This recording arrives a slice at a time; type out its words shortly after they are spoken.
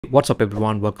What's up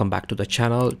everyone, welcome back to the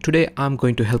channel. Today I'm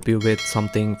going to help you with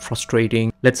something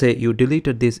frustrating. Let's say you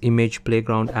deleted this image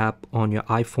playground app on your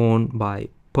iPhone by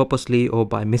purposely or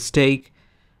by mistake,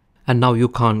 and now you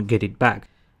can't get it back.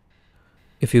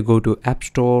 If you go to App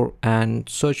Store and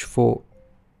search for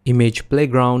image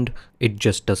playground, it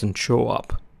just doesn't show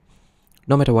up.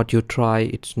 No matter what you try,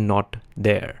 it's not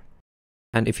there.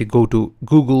 And if you go to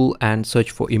Google and search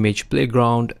for image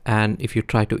playground, and if you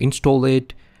try to install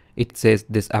it, it says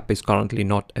this app is currently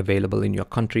not available in your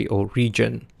country or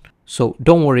region. So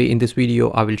don't worry, in this video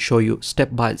I will show you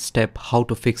step by step how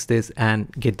to fix this and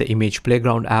get the image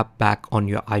playground app back on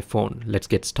your iPhone. Let's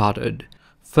get started.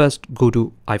 First, go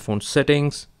to iPhone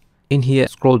settings. In here,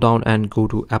 scroll down and go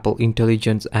to Apple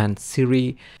Intelligence and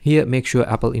Siri. Here, make sure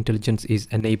Apple Intelligence is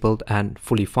enabled and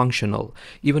fully functional.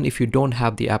 Even if you don't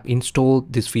have the app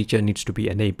installed, this feature needs to be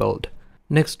enabled.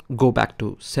 Next, go back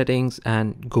to settings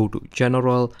and go to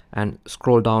general and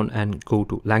scroll down and go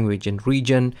to language and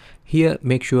region. Here,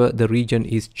 make sure the region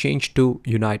is changed to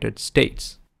United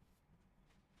States.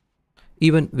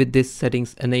 Even with this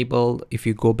settings enabled, if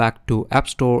you go back to App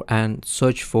Store and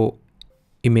search for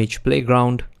image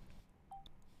playground,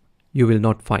 you will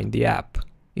not find the app.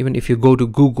 Even if you go to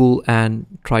Google and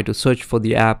try to search for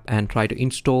the app and try to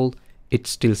install, it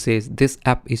still says this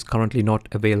app is currently not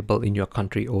available in your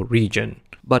country or region.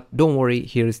 But don't worry,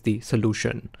 here is the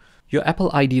solution. Your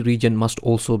Apple ID region must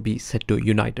also be set to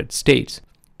United States.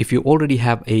 If you already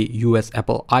have a US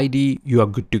Apple ID, you are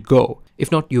good to go.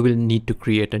 If not, you will need to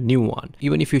create a new one.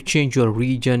 Even if you change your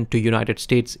region to United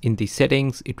States in the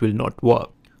settings, it will not work.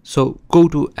 So go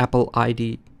to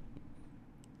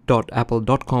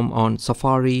appleid.apple.com on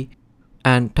Safari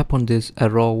and tap on this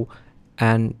arrow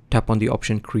and tap on the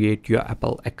option create your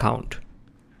Apple account.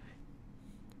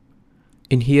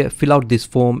 In here, fill out this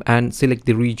form and select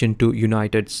the region to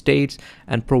United States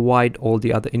and provide all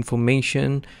the other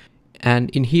information. And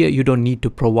in here, you don't need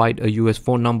to provide a US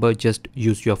phone number, just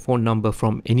use your phone number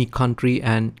from any country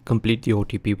and complete the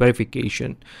OTP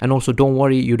verification. And also don't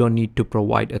worry, you don't need to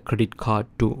provide a credit card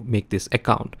to make this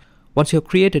account. Once you have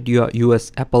created your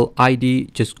US Apple ID,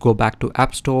 just go back to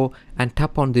App Store and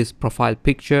tap on this profile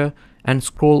picture and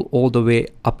scroll all the way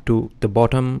up to the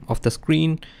bottom of the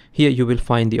screen. Here you will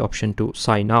find the option to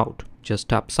sign out. Just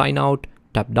tap sign out,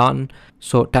 tap done.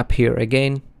 So tap here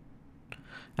again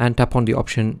and tap on the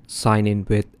option sign in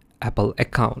with Apple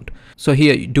account. So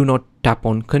here do not tap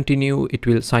on continue, it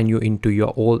will sign you into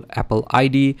your old Apple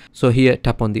ID. So here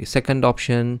tap on the second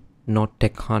option, not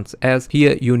tech hunts as.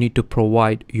 Here you need to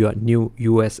provide your new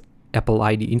US Apple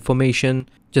ID information.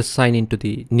 Just sign into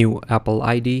the new Apple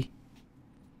ID.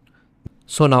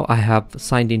 So now I have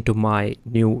signed into my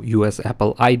new US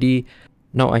Apple ID.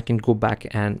 Now I can go back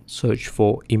and search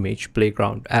for image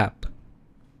playground app.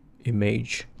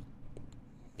 Image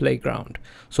playground.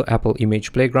 So Apple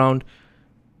image playground,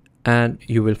 and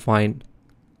you will find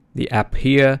the app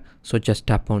here. So just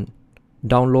tap on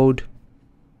download,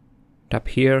 tap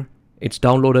here. It's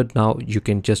downloaded. Now you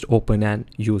can just open and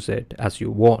use it as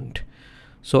you want.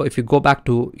 So if you go back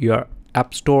to your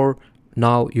App Store,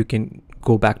 now you can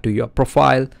go back to your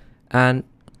profile and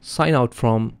sign out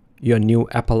from your new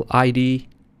Apple ID.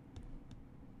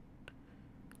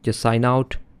 Just sign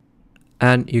out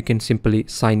and you can simply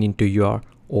sign into your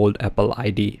old Apple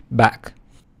ID back.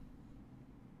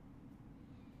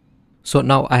 So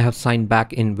now I have signed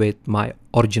back in with my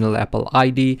original Apple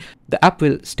ID. The app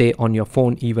will stay on your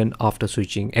phone even after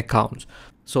switching accounts.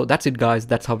 So that's it guys,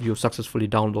 that's how you successfully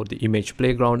download the image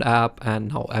playground app,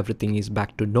 and now everything is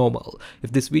back to normal.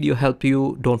 If this video helped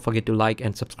you, don't forget to like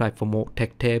and subscribe for more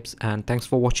tech tips, and thanks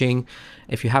for watching.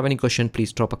 If you have any question,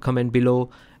 please drop a comment below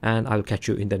and I'll catch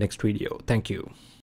you in the next video. Thank you.